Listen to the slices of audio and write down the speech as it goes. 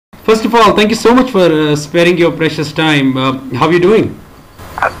First of all, thank you so much for sparing your precious time. How are you doing?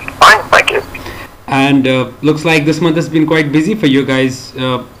 I'm fine, thank you. And looks like this month has been quite busy for you guys.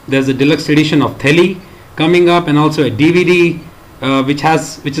 There's a deluxe edition of Theli coming up, and also a DVD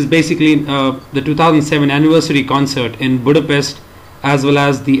which is basically the 2007 anniversary concert in Budapest, as well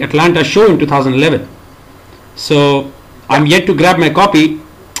as the Atlanta show in 2011. So I'm yet to grab my copy.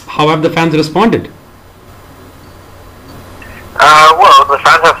 How have the fans responded? Well, the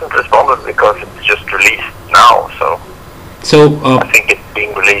fans haven't responded because it's just released now, so I think it's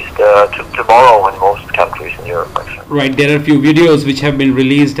being released tomorrow in most countries in Europe, actually. Right, there are a few videos which have been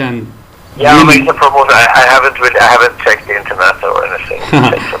released, and yeah, really, I haven't checked the internet or anything.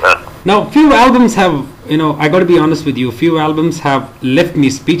 Now, few albums have, I got to be honest with you, few albums have left me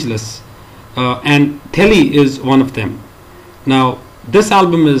speechless, and Theli is one of them. Now, this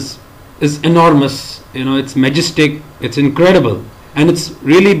album is enormous. It's majestic, it's incredible, and it's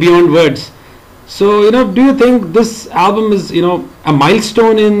really beyond words. So, do you think this album is, a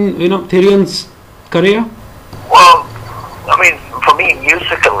milestone in, Therion's career? Well, I mean, for me,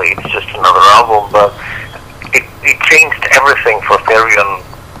 musically, it's just another album, but it changed everything for Therion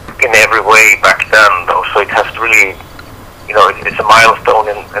in every way back then, though. So it has really, it's a milestone,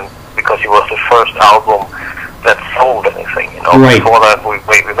 and because it was the first album that sold anything, Right. Before that, we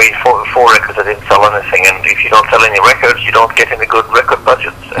made four records that didn't sell anything, and if you don't sell any records, you don't get any good record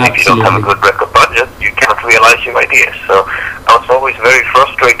budgets. And if you don't have a good record budget, you cannot realize your ideas. So I was always very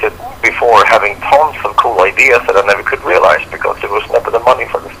frustrated before, having tons of cool ideas that I never could realize because there was never the money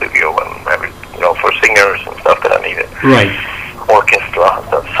for the studio and for singers and stuff that I needed. Right. Orchestra and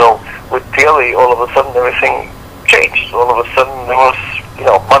stuff. So with Theli, all of a sudden everything changed. All of a sudden there was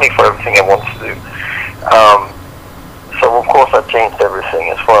money for everything I wanted to do. So of course that changed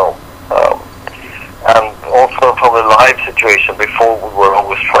everything as well. And also from the live situation, before we were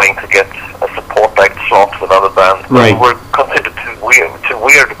always trying to get a support act slot with other bands. Right. We were considered too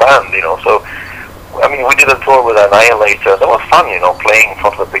weird band, So I mean, we did a tour with Annihilator. That was fun, playing in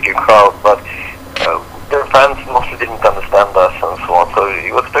front of a bigger crowd, but their fans mostly didn't understand us and so on. So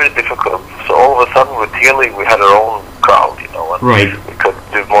it was very difficult. So all of a sudden with Theli we had our own crowd, and right. we could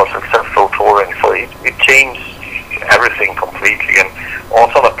do more successful touring. So it changed everything completely, and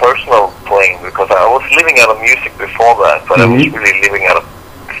also on a personal plane, because I was living out of music before that, but I was really living out of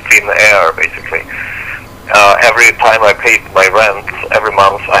thin air, basically. Every time I paid my rent every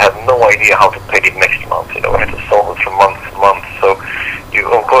month, I had no idea how to pay it next month. I had to solve it from month to month. So you,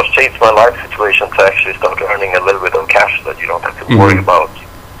 of course, changed my life situation to actually start earning a little bit of cash that you don't have to worry about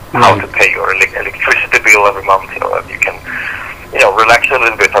how to pay your electricity bill every month. That you can, relax a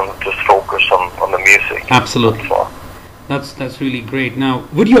little bit and just focus on the music. Absolutely. That's really great. Now,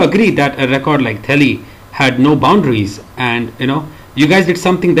 would you agree that a record like Theli had no boundaries, and you guys did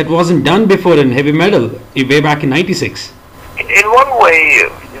something that wasn't done before in heavy metal way back in '96? In one way,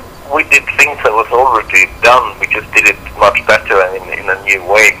 we did things that was already done. We just did it much better and in a new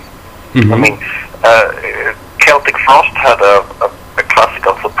way. I mean, Celtic Frost had a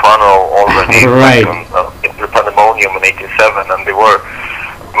classical soprano already right. in the Pandemonium in '87, and they were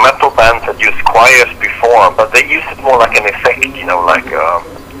metal bands that used choirs before, but they used it more like an effect, like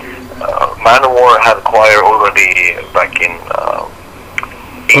Manowar had a choir already back in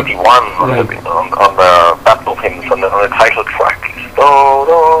 '81 right. on the battle hymns on the title track.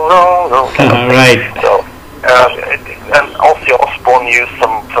 Right. So, and Ozzy Osbourne used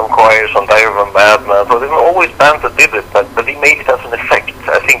some choirs on Dire of a Madman. So there were always bands that did it, but he made it as an effect.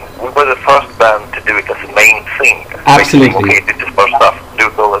 I think we were the first band to do it as a main thing. Absolutely. Okay, this is our stuff. Do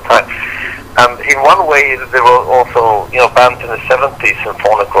it all the time. And in one way, there were also, bands in the 70s,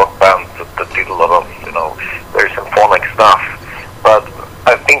 symphonic rock bands that did a lot of, very symphonic stuff. But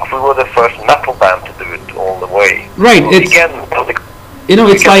I think we were the first metal band to do it all the way. Right. So it's again,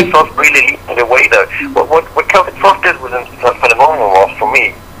 it's like Frost really leading the way there. What Celtic Frost did with the phenomenon was for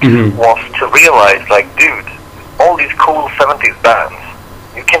me was to realize, dude, all these cool 70s bands,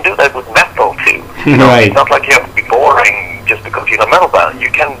 you can do that with metal too. Right. It's not like you have to be boring just because you're in a metal band.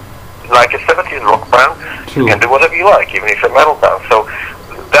 You can, like a 70s rock band, True. you can do whatever you like, even if you're a metal band. So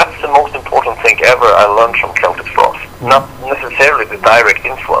that's the most important thing ever I learned from Celtic Frost. Not necessarily the direct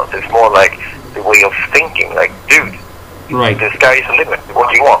influence, it's more like the way of thinking, dude, right. the sky is the limit,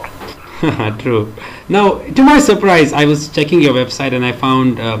 what do you want? True. Now, to my surprise, I was checking your website and I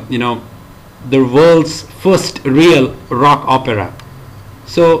found, the world's first real rock opera.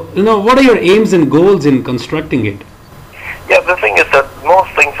 So, what are your aims and goals in constructing it? Yeah, the thing is that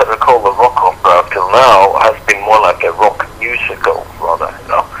most things that are called a rock opera till now has been more like a rock musical, rather,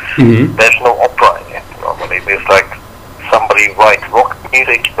 There's no opera in it, normally. There's somebody writes rock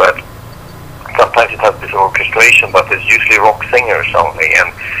music, but sometimes it has this orchestration, but it's usually rock singers only,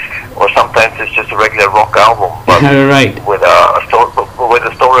 or sometimes it's just a regular rock album, but right. with a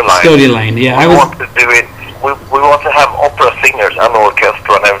storyline. Storyline, yeah. We want to do it. We want to have opera singers and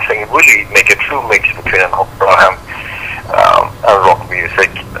orchestra and everything. Really make a true mix between an opera and rock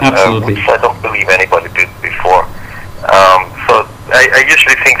music, Absolutely. which I don't believe anybody did before. So I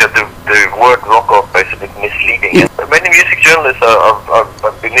usually think that the word rock opera is a bit misleading. Many music journalists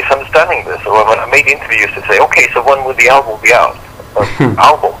have been misunderstanding this. So when I made interviews to say, okay, so when will the album be out?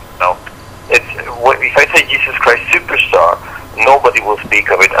 Album? No. If I say Jesus Christ Superstar, nobody will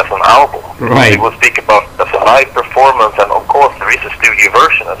speak of it as an album. Right. They will speak about it as a live performance, and of course there is a studio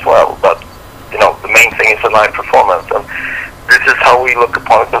version as well. But the main thing is a live performance, and this is how we look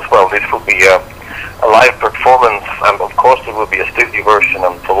upon it as well. This will be a live performance, and of course there will be a studio version,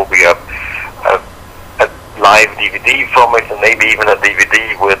 and there will be a live DVD from it, and maybe even a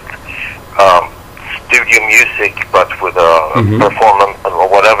DVD with studio music, but with a performance or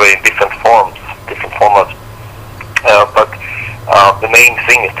whatever in different formats. But the main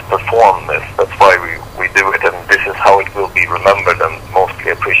thing is to perform this. That's why we do it, and this is how it will be remembered and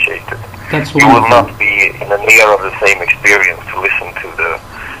mostly appreciated. That's you will not be in a near of the same experience to listen to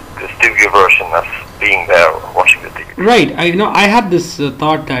the studio version as being there watching the TV. Right. I had this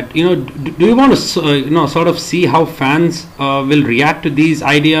thought that do you want to sort of see how fans will react to these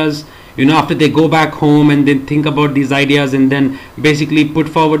ideas? After they go back home and then think about these ideas and then basically put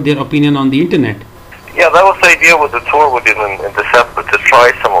forward their opinion on the internet. Yeah, that was the idea with the tour we did in December, to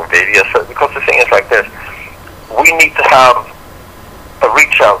try some of the ideas. Because the thing is like this: we need to have a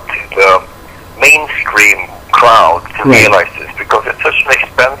reach out to the mainstream crowd to realize this, because it's such an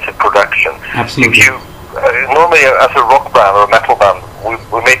expensive production. Absolutely. If you normally, as a rock band or a metal band,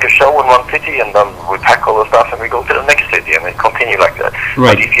 we make a show in one city and then we pack all the stuff and we go to the next city and we continue like that.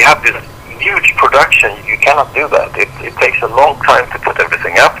 Right. But if you have this huge production, you cannot do that. It takes a long time to put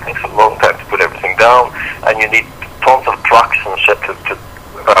everything up, it takes a long time to put everything down, and you need tons of trucks and shit to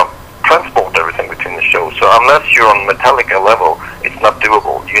transport everything between the shows. So unless you're on Metallica level, it's not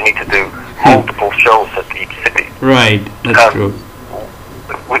doable. You need to do multiple shows at each city. Right, that's true.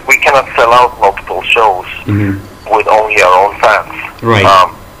 We cannot sell out multiple shows with only our own fans. Right.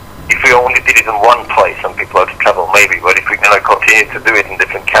 If we only did it in one place and people had to travel, maybe, but if we're going to continue to do it in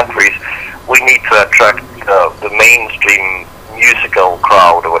different countries, we need to attract the mainstream musical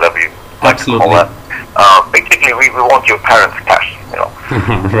crowd, or whatever you like to call that. Basically, we want your parents' cash,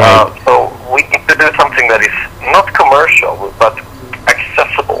 Right. So we need to do something that is not commercial, but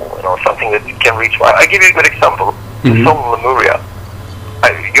accessible, something that you can reach. I give you a good example. The song Lemuria.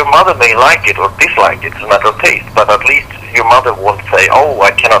 Your mother may like it or dislike it, it's a matter of taste, but at least your mother won't say, oh,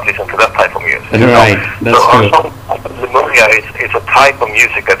 I cannot listen to that type of music. Right, that's true. Our song Lemuria is a type of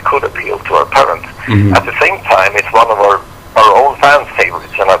music that could appeal to our parents. At the same time, it's one of our own fans'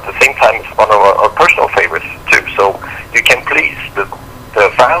 favorites, and at the same time, it's one of our personal favorites too. So you can please the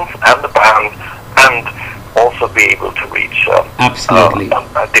fans and the band, and also be able to reach Absolutely.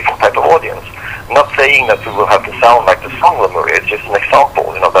 A different type of audience. Not saying that we will have to sound like the song Lemuria, it's just an example,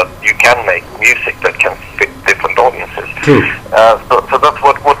 that you can make music that can fit different audiences. True. So that's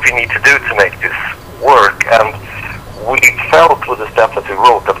what we need to do to make this work, and we felt with the steps that we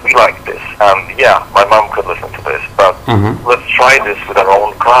wrote that we like this, and yeah, my mom could listen to this, but let's try this with our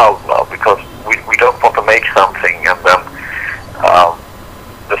own crowd now, because we don't want to make something and then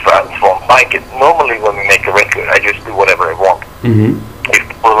the fans won't like it. Normally when we make a record, I just do whatever I want. If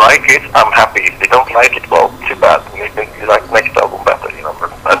people like it, I'm happy. If they don't like it, well, too bad. Maybe you like next album better,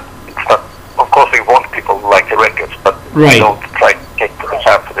 but it's not. Of course, we want people who like the records, but we don't try to take the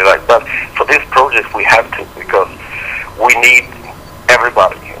chance to be like that. For this project, we have to, because we need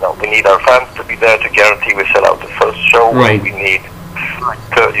everybody. We need our fans to be there to guarantee we sell out the first show. Right. We need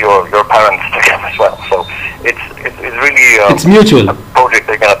your parents to come as well. So it's really it's mutual. a project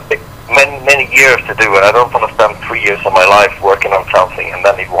they're going to take many years to do, and I don't want to spend 3 years of my life working on something and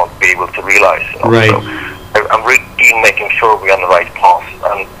then it won't be able to realize. Right. So I'm really keen making sure we're on the right path,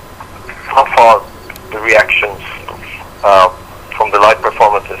 and so far the reactions from the live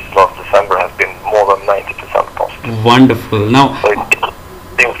performances last December has been more than 90% positive. Wonderful. Now, so it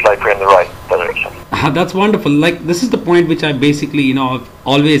seems like we're in the right direction. That's wonderful. Like, this is the point which I basically, I've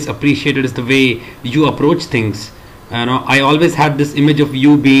always appreciated, is the way you approach things. I always had this image of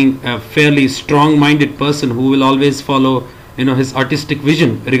you being a fairly strong-minded person who will always follow, his artistic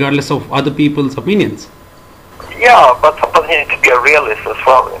vision, regardless of other people's opinions. Yeah, but sometimes you need to be a realist as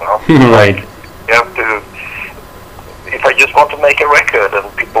well, Right. You have to. If I just want to make a record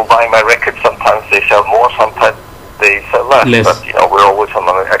and people buy my record, sometimes they sell more, sometimes they sell less. But we're always on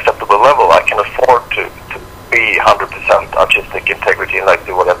an acceptable level. I can afford to be 100% artistic integrity and like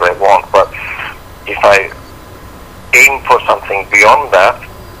do whatever I want. But if I aim for something beyond that,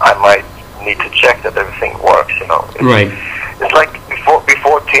 I might need to check that everything works. It's like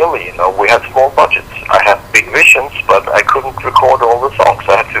before Theli, we had small budgets. I had big visions, but I couldn't record all the songs.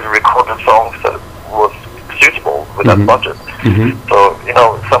 I had to record the songs that was suitable with that budget. So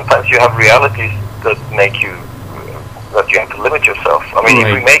sometimes you have realities that make you that you have to limit yourself. I mean,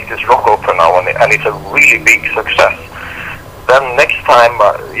 if we make this rock opera now and it's a really big success, then next time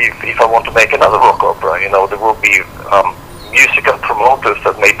if I want to make another rock opera, there will be musical promoters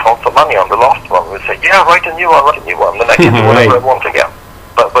that made tons of money on the last one. We say, yeah, write a new one, then I can do whatever I want again.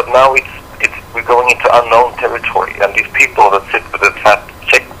 But now we're going into unknown territory, and these people that sit with the fat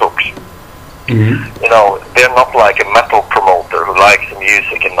checkbooks, they're not like a metal promoter who likes the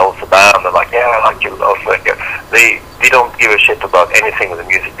music and knows the band and like, yeah, I like your love record. They don't give a shit about anything with the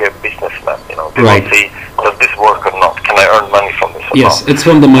music. They're businessmen, They don't see, does this work or not? Can I earn money from this or not? Yes, it's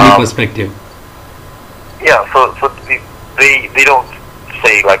from the money perspective. Yeah, so they don't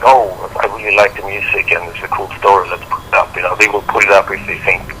say like, oh, I really like the music and it's a cool story, let's put it up. They will put it up if they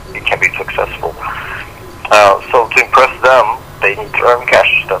think it can be successful. So to impress them, they need to earn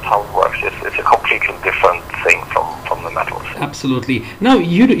cash. That's how it works. It's a completely different thing from the metals. Absolutely. Now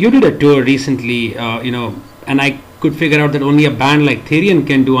you did a tour recently, and I could figure out that only a band like Therion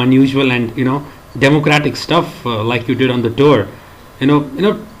can do unusual and democratic stuff like you did on the tour.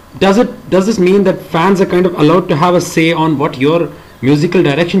 Does this mean that fans are kind of allowed to have a say on what your musical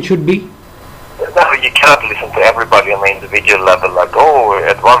direction should be? No, you cannot listen to everybody on the individual level, like, oh,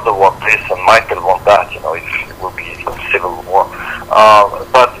 Eduardo wants this and Michael wants that, it will be some civil war.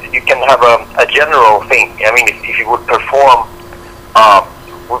 But you can have a general thing. I mean, if you would perform,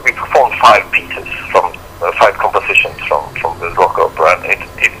 we performed 5 pieces from 5 compositions from the rock opera, and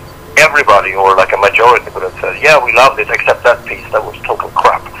if everybody, or like a majority, would have said, yeah, we love this, except that piece, that was total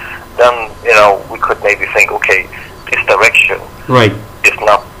crap, then, we could maybe think, okay, this direction is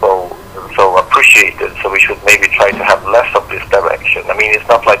not so appreciated, so we should maybe try to have less of this direction. I mean, it's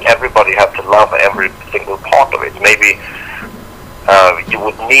not like everybody has to love every single part of it. Maybe you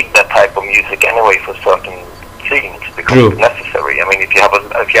would need that type of music anyway for certain scenes because it's necessary. I mean, if you have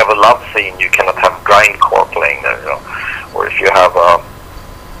a love scene, you cannot have grindcore playing there, or if you have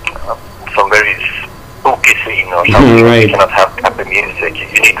some very spooky scene or something, you cannot have happy music.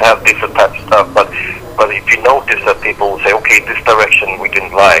 You need to have different types of stuff, but if you notice that people say, okay, this direction we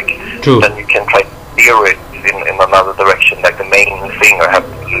didn't like, then you can try to steer it in another direction, like the main singer have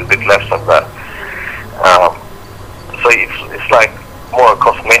a little bit less of that. So it's like more a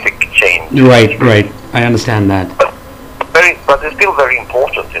cosmetic change. Right. I understand that. But it's still very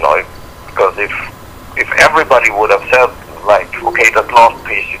important, because if everybody would have said, like, okay, that last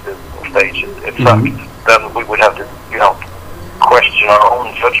piece you did on stage, it sucked, then we would have to, question our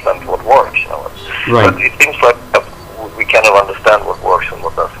own judgment what works. But it seems like we kind of understand what works and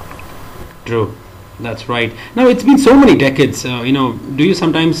what doesn't. True, that's right. Now it's been so many decades. Do you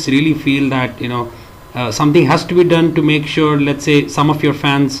sometimes really feel that something has to be done to make sure, let's say,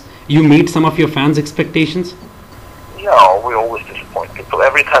 you meet some of your fans' expectations? Yeah, we always disappoint people.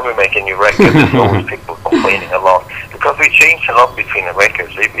 Every time we make a new record, there's always people complaining a lot because we change a lot between the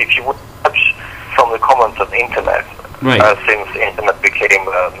records. If you would touch from the comments on the internet. Since the internet became,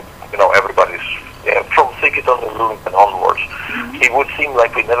 everybody's, from Ticket on the Room and onwards, it would seem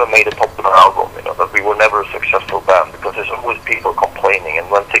like we never made a popular album, that we were never a successful band, because there's always people complaining, and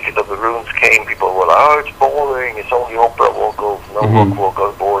when Ticket of the Runes came, people were like, oh, it's boring, it's only opera vocals, no rock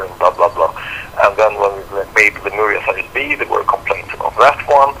vocals, boring, blah, blah, blah. And then when we made Lemuria Size B, there were complaints about that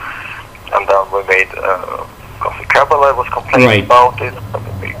one, and then we made Gothic Kabbalah was complaining about it, and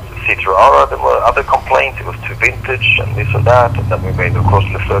we made Citrara, there were other complaints, it was too vintage and this and that, and then we made, of course,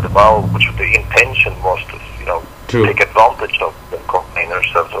 Le Fleur de Mal, which the intention was to take advantage of the complainers,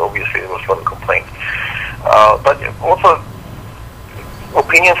 so obviously there was a lot of complaints. But also,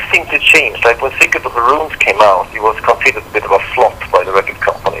 opinions seem to change. Like when Secret of the Runes came out, it was considered a bit of a flop by the record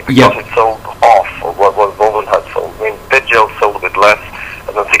company because it sold half of what Volvo had sold. I mean, Digital sold a bit less,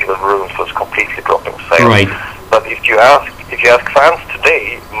 and then Secret of the Runes was completely dropping sales. But if you ask fans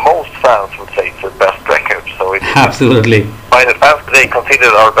today, most fans would say it's the best record. So it's absolutely by the fans today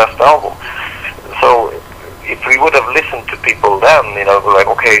considered our best album. So if we would have listened to people then, we're like,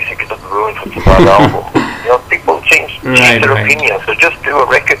 okay, Secret of the Ruins was a bad album. People change their opinions. So just do a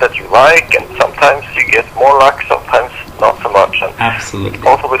record that you like, and sometimes you get more luck, sometimes not so much. And absolutely.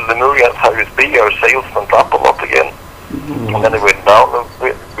 Also with Lemuria and Cyrus B, our sales went up a lot again, and then it went down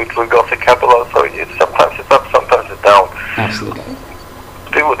with Gothic Kabbalah. So sometimes it's up, sometimes it's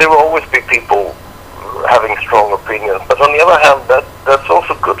there will always be people having strong opinions, but on the other hand, that's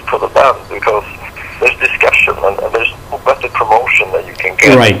also good for the band, because there's discussion and there's no better promotion that you can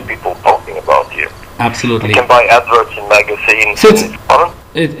get people talking about you. Absolutely. You can buy adverts in magazines. So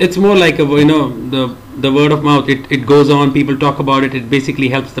it's more like the word of mouth. It goes on. People talk about it. It basically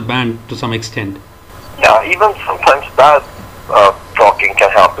helps the band to some extent. Yeah, even sometimes bad talking can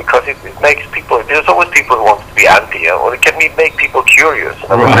help, because it makes people. There's always people who want to be anti, or it can make people curious.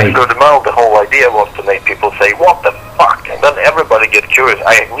 And when I started out, the whole idea was to make people say, "What the fuck?" And then everybody gets curious.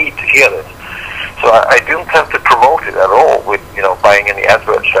 I need to hear this. So I didn't have to promote it at all with buying any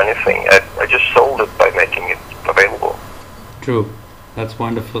adverts or anything. I just sold it by making it available. True, that's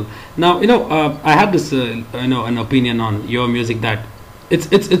wonderful. Now I had this an opinion on your music that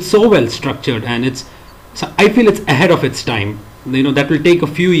it's so well structured, and I feel it's ahead of its time. That will take a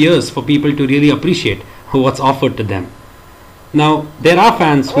few years for people to really appreciate what's offered to them. Now there are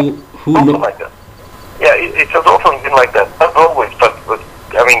fans who know. Like that. Yeah, it has often been like that. Not always, but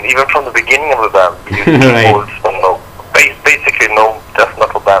I mean, even from the beginning of the band, we used keyboards and basically no death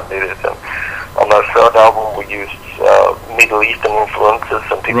metal band did it. And on our third album, we used Middle Eastern influences,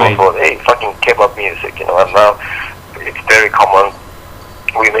 and people thought, "Hey, fucking kebab music," And now it's very common.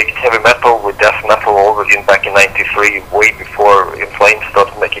 We mixed heavy metal with death metal already back in '93, way before In Flames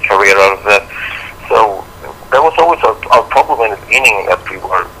started to make a career out of that. So that was always our problem in the beginning, that we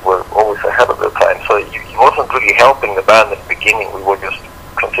were always ahead of the time. So it wasn't really helping the band at the beginning. We were just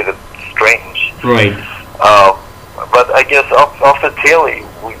considered strange. Right. But I guess after Theli,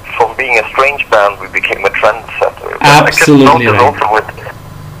 from being a strange band, we became a trendsetter. Absolutely right.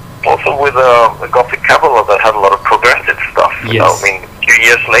 Also with Gothic Cavalry that had a lot of progressive stuff. Yes. I mean, a few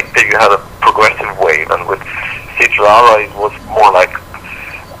years later you had a progressive wave, and with Citrara it was more like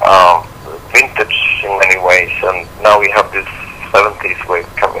vintage in many ways, and now we have this 70s wave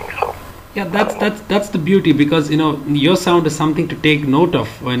coming. So yeah, that's the beauty, because your sound is something to take note of.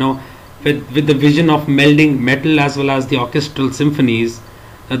 With the vision of melding metal as well as the orchestral symphonies,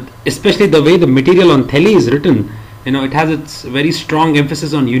 especially the way the material on Theli is written. It has its very strong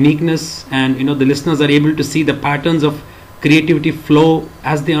emphasis on uniqueness, and the listeners are able to see the patterns of creativity flow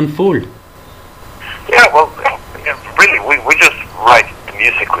as they unfold. Yeah, well, really, we just write the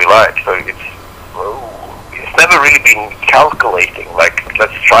music we like, so it's never really been calculating, like,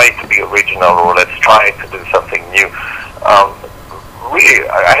 let's try to be original, or let's try to do something new. Really,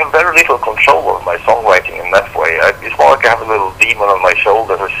 I have very little control over my songwriting in that way. It's more like I have a little demon on my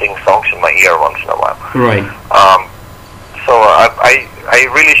shoulder who sings songs in my ear once in a while. Right. So I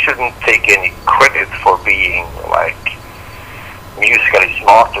really shouldn't take any credit for being, like, musically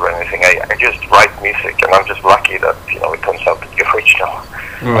smart or anything. I just write music, and I'm just lucky that it comes out to be original.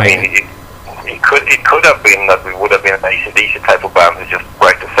 Right. I mean, it could have been that we would have been an AC/DC type of band who just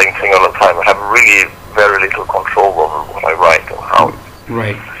write the same thing all the time. I have really very little control over what I write and how.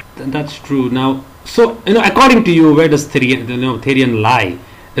 Right, that's true. Now, so according to you, where does Therion lie?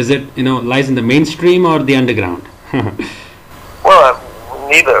 Is it lies in the mainstream or the underground? Well,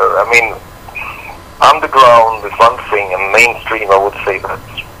 neither. I mean, underground is one thing, and mainstream, I would say that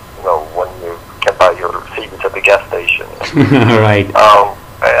when you can buy your CDs at the gas station. Right.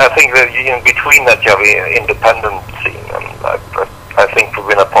 I think that in between that you have an independent scene, and I think we've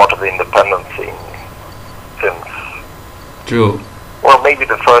been a part of the independent scene since. True. Well, maybe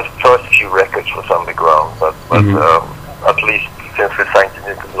the first few records was underground, but at least since we signed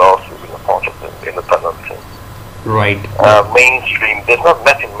into Glass, we've been a part of the independent scene. Right. Mainstream, there's not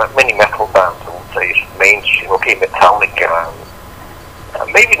many metal bands I would say is mainstream. Okay, Metallica,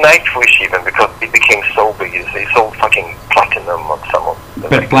 maybe Nightwish even, because it became so big. They sold fucking platinum on some of them.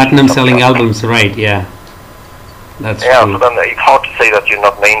 But platinum selling albums, right? Yeah. That's true. So then it's hard to say that you're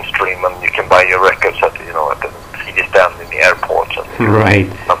not mainstream, and you can buy your records at the CD stand in the airports, and right.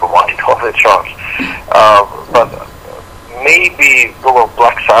 number one in all the charts. But maybe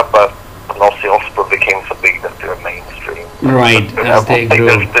Black Sabbath and Ozzy Osbourne became so big that they're mainstream. Right, as they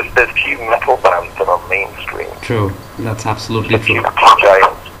grew. There's few metal bands that are mainstream. True, that's absolutely true.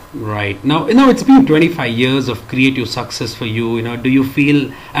 Giants. Right. Now, it's been 25 years of creative success for you. Do you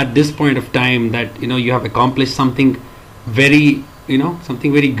feel at this point of time that, you have accomplished something very,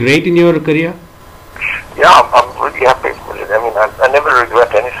 something very great in your career? Yeah, I'm really happy with it. I mean, I never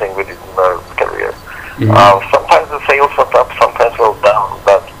regret anything within my career. Sometimes the sales went up, sometimes go down,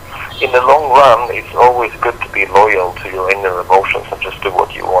 but in the long run, it's always good to be loyal to your inner emotions and just do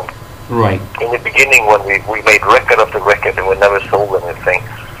what you want. Right. In the beginning, when we made record after record and we never sold anything,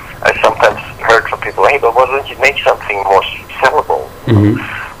 I sometimes heard from people, "Hey, but why don't you make something more sellable?" And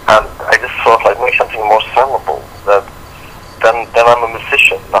I just thought, like, make something more sellable. Then then I'm a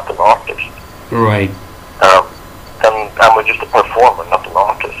musician, not an artist. Right. Then I'm just a performer, not an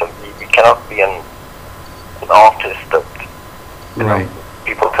artist. And you cannot be an artist that Right.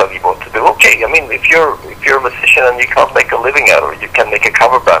 people tell you what to do. Okay, I mean, if you're a musician and you can't make a living out of it, you can make a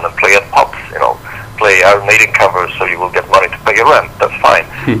cover band and play at pubs, play Iron Maiden covers so you will get money to pay your rent. That's fine.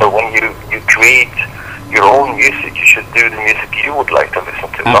 But when you create your own music, you should do the music you would like to listen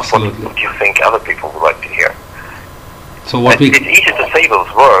to, Absolutely. not what you think other people would like to hear. So what It's easy to say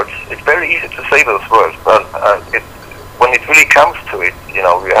those words. It's very easy to say those words, but when it really comes to it, you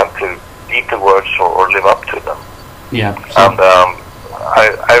have to eat the words or live up to them. Yeah. And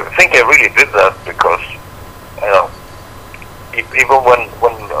I think I really did that because, even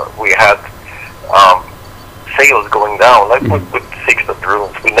when we had sales going down, like with Six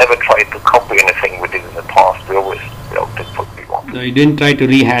Adulruna, we never tried to copy anything we did in the past. We always did what we wanted. No, you didn't try to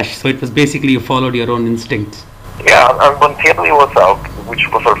rehash, so it was basically you followed your own instincts. Yeah, and when Theli was out, which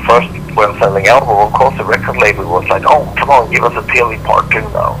was our first well-selling album, of course the record label was like, oh, come on, give us a Theli part 2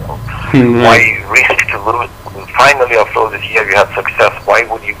 now. Why risk to lose? Finally, after all this year, you had success. Why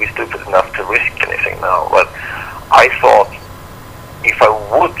would you be stupid enough to risk anything now? But I thought if I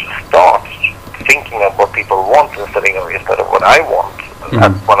would start thinking of what people want instead of what I want,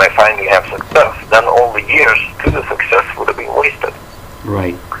 and when I finally have success, then all the years to the success would have been wasted.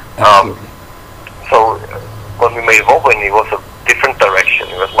 Right. Absolutely. So when we made Wobbin, it was a different direction.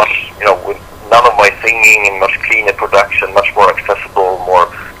 It was much, with none of my singing and much cleaner production, much more accessible,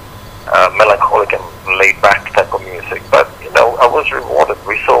 more melancholic and laid-back type of music. But, I was rewarded.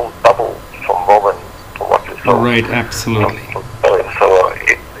 We sold double from Wobbin for what we sold. Right, absolutely. So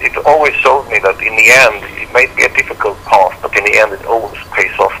it always showed me that in the end, it may be a difficult path, but in the end it always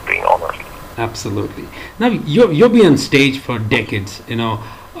pays off, being honest. Absolutely. Now, you've been on stage for decades,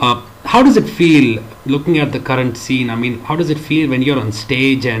 how does it feel looking at the current scene? I mean, how does it feel when you're on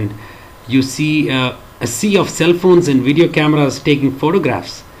stage and you see a sea of cell phones and video cameras taking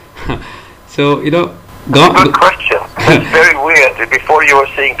photographs? So, Good question. It's very weird. Before you were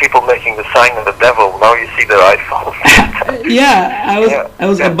seeing people making the sign of the devil, now you see their iPhones. Yeah, I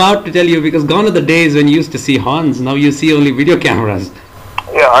was about to tell you, because gone are the days when you used to see horns, now you see only video cameras.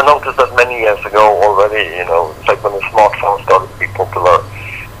 Yeah, I noticed that many years ago already, it's like when the smartphones started to be popular,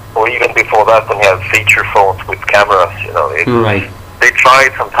 or even before that when you had feature phones with cameras, Right. They tried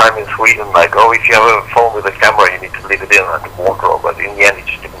sometime in Sweden, like, oh, if you have a phone with a camera, you need to leave it in at the wardrobe, but in the end it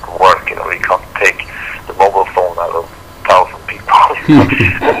just didn't work, you can't take the mobile phone out of 1,000 people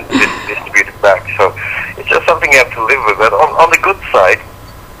and distribute it back, so it's just something you have to live with. But on the good side,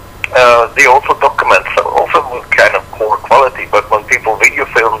 they also document, so often with kind of poor quality, but when people video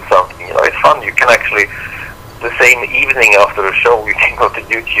film something, it's fun. You can actually, the same evening after a show, you can go to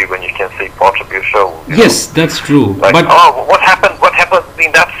YouTube and you can see parts of your show. Yes, that's true. Like, but what happened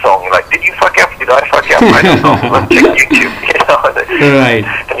in that song? Like, did you fuck up? Did I fuck up? I don't know. Let's check YouTube, Right.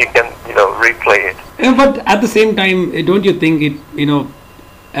 And you can, replay it. Yeah, but at the same time, don't you think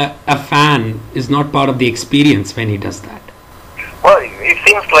a fan is not part of the experience when he does that? Well, it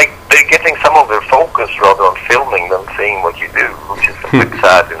seems like they're getting some of their focus rather on filming than seeing what you do, which is a bit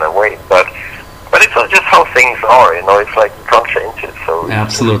sad in a way. But it's just how things are, it's like you can't change it. So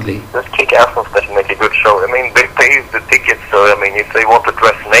absolutely. Just kick ass and make a good show. I mean, they pay the tickets, so I mean, if they want to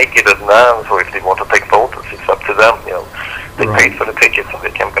dress naked and dance, or if they want to take photos, it's up to them. They paid for the tickets, so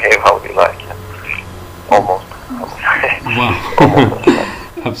they can behave how they like. Almost. Wow. Almost.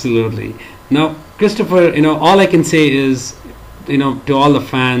 Absolutely. Now, Christofer, all I can say is, to all the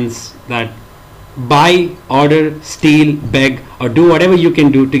fans, that buy, order, steal, beg, or do whatever you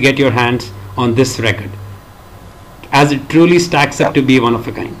can do to get your hands on this record, as it truly stacks up to be one of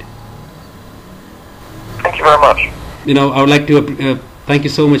a kind. Thank you very much. I would like to thank you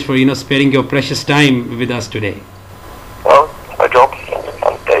so much for sparing your precious time with us today. Well, my job,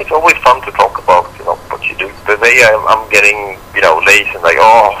 and it's always fun to talk about what you do. The day I'm getting lazy and like,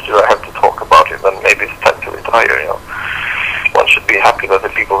 oh, do I have to talk about it? Then maybe it's time to retire. One should be happy that the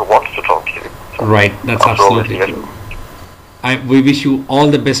people who want to talk to you. So right, that's absolutely true. We wish you all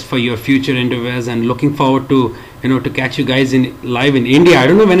the best for your future endeavors, and looking forward to to catch you guys live in India. I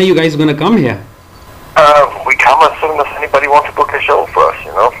don't know when are you guys going to come here. We come as soon as anybody wants to book a show for us.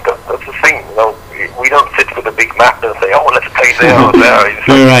 That's the thing. We don't sit with a big map and say, oh, let's play there or there.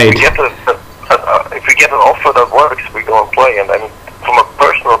 Right. If we get an offer that works, we go and play. And I mean, from a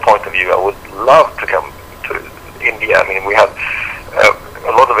personal point of view, I would love to come to India. I mean, we have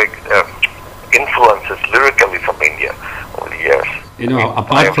a lot of influences lyrically from India over the years.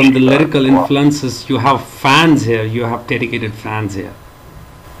 Apart from the lyrical influences, you have fans here. You have dedicated fans here.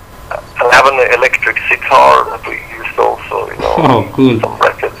 I have an electric sitar that we used also, cool. some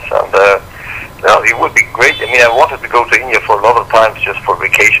records, and it would be great. I mean, I wanted to go to India for a lot of times just for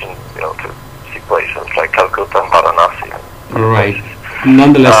vacation, to see places like Calcutta and Varanasi. Right.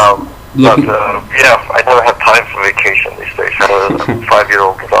 Nonetheless, but I never have time for vacation these days. I have a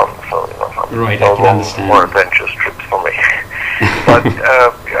 5-year-old son, so right, no I can understand. more adventurous trips for me. But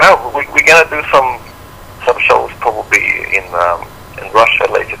we're gonna do some shows probably in Russia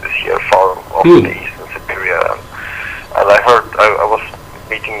later this year, far off in the east in Siberia, and I heard I was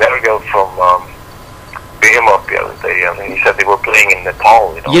meeting Therion from Behemoth the other day, and he said they were playing in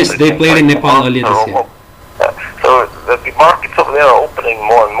Nepal. Yes, they played in Nepal earlier this year. So the markets over there are opening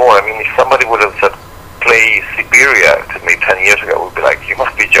more and more. I mean, if somebody would have said play Siberia to me 10 years ago, would be like, you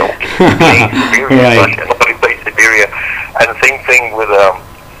must be joking. Playing Siberia, Russia, nobody plays Siberia. And the same thing with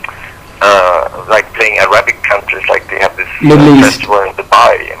like playing Arabic countries, like they have this festival in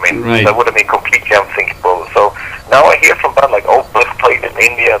Dubai. I mean, that would have been completely unthinkable. So now I hear from bands like Opus played in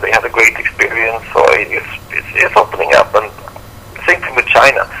India. They had a great experience. So it's opening up, and same thing with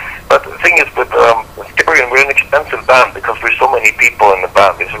China. But the thing is with Therion, we're an expensive band because we're so many people in the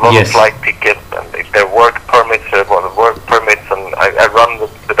band. There's a lot of flight tickets, and if there are work permits, there are work permits, and I run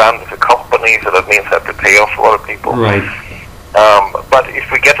the band as a company, so that means I have to pay off a lot of people. Right. But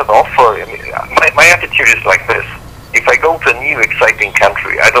if we get an offer, I mean, my attitude is like this. If I go to a new, exciting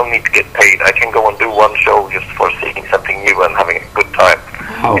country, I don't need to get paid. I can go and do one show just for seeing something new and having a good time.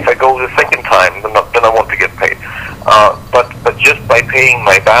 Oh. If I go the second time, then I want to get paid. But just by paying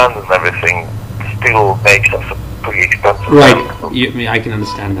my band and everything still makes us a pretty expensive Right. band. I can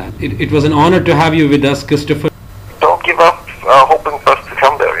understand that. It was an honor to have you with us, Christofer. Don't give up hoping for us to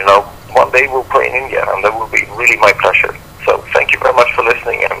come there. One day we'll play in India, and that will be really my pleasure. So thank you very much for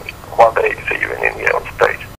listening, and one day